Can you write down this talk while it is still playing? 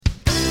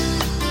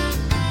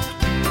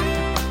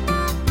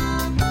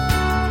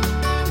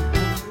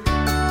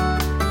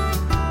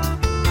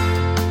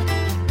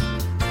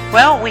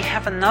Well, we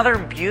have another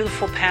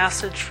beautiful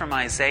passage from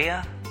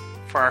Isaiah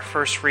for our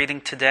first reading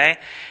today,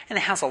 and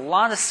it has a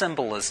lot of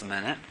symbolism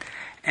in it.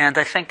 And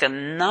I think a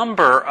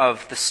number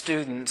of the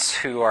students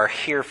who are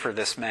here for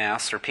this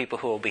Mass, or people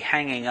who will be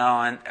hanging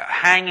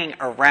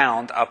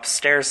around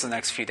upstairs the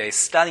next few days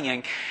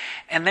studying,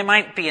 and they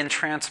might be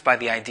entranced by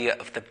the idea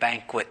of the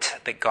banquet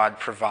that God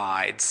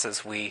provides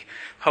as we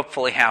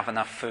hopefully have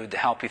enough food to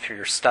help you through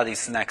your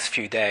studies the next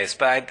few days.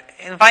 But I'd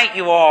invite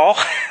you all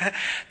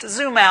to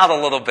zoom out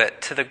a little bit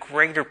to the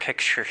greater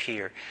picture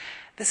here.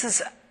 This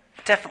is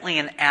definitely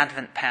an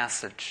Advent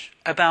passage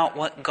about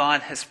what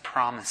God has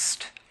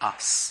promised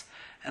us.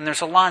 And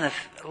there's a lot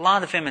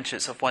of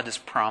images of what is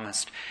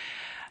promised.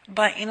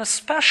 But in a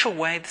special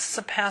way, this is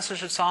a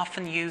passage that's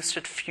often used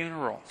at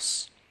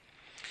funerals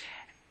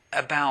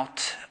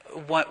about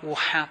what will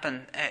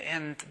happen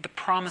and the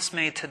promise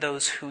made to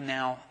those who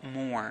now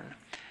mourn.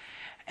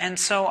 And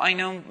so I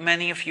know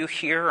many of you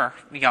here are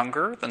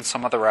younger than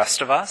some of the rest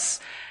of us,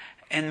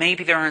 and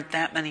maybe there aren't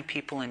that many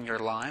people in your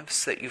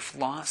lives that you've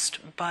lost,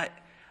 but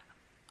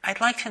I'd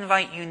like to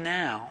invite you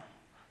now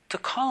to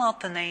call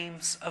out the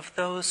names of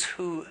those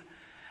who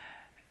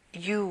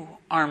you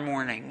are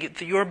mourning,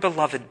 your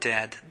beloved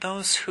dead,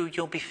 those who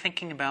you'll be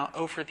thinking about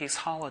over these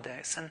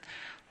holidays. And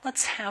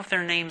let's have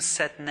their names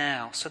said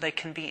now so they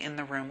can be in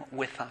the room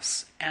with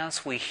us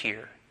as we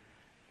hear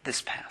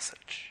this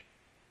passage.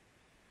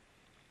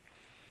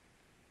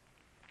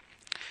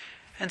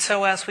 And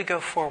so as we go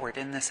forward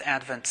in this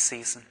Advent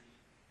season,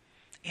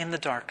 in the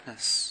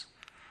darkness,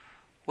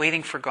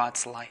 waiting for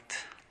God's light,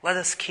 let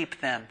us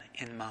keep them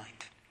in mind.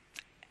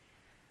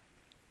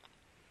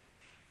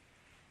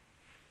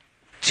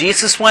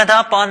 Jesus went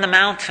up on the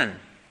mountain,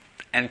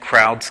 and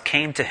crowds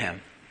came to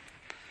him,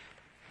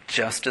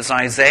 just as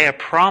Isaiah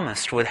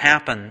promised would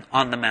happen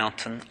on the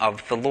mountain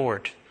of the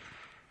Lord.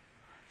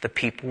 The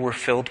people were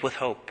filled with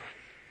hope.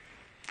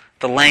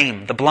 The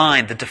lame, the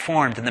blind, the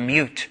deformed, and the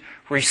mute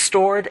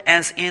restored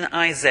as in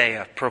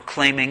Isaiah,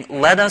 proclaiming,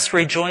 "Let us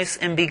rejoice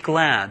and be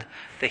glad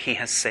that he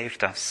has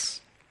saved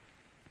us."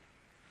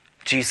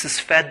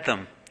 Jesus fed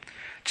them,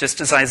 just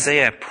as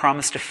Isaiah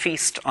promised a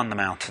feast on the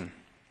mountain.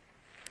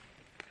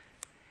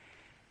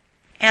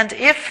 And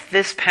if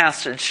this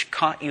passage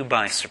caught you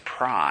by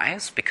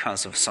surprise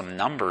because of some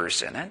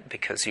numbers in it,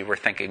 because you were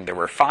thinking there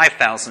were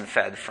 5,000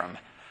 fed from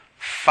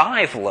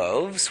 5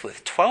 loaves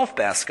with 12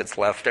 baskets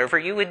left over,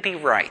 you would be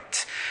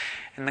right.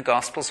 In the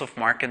Gospels of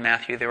Mark and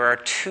Matthew, there are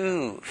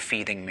 2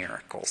 feeding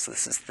miracles.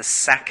 This is the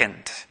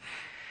second.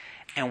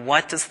 And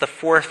what does the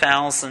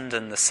 4,000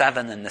 and the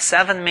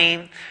 7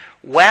 mean?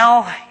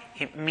 Well,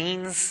 it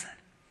means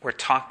we're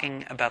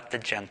talking about the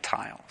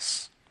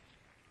Gentiles.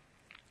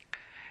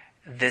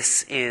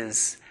 This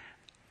is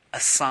a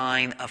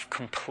sign of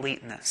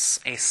completeness,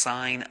 a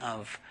sign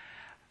of,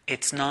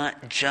 it's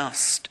not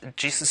just,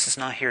 Jesus is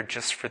not here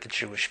just for the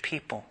Jewish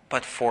people,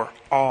 but for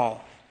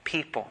all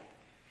people.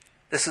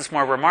 This is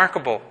more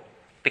remarkable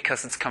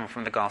because it's come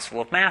from the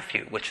Gospel of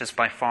Matthew, which is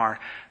by far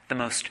the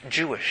most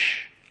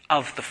Jewish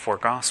of the 4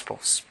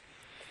 Gospels.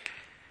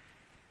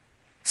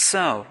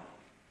 So,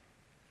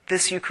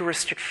 this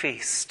Eucharistic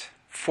feast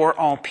for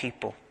all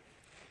people,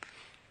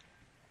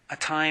 a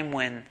time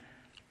when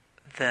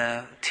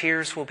the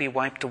tears will be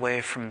wiped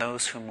away from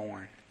those who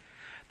mourn.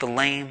 The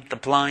lame, the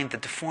blind, the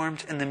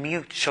deformed, and the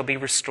mute shall be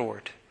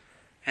restored,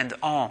 and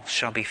all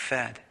shall be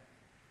fed.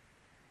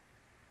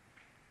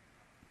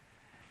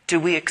 Do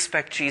we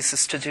expect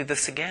Jesus to do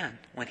this again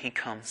when he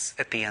comes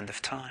at the end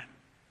of time?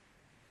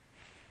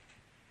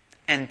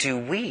 And do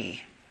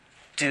we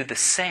do the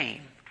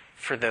same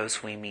for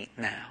those we meet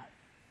now?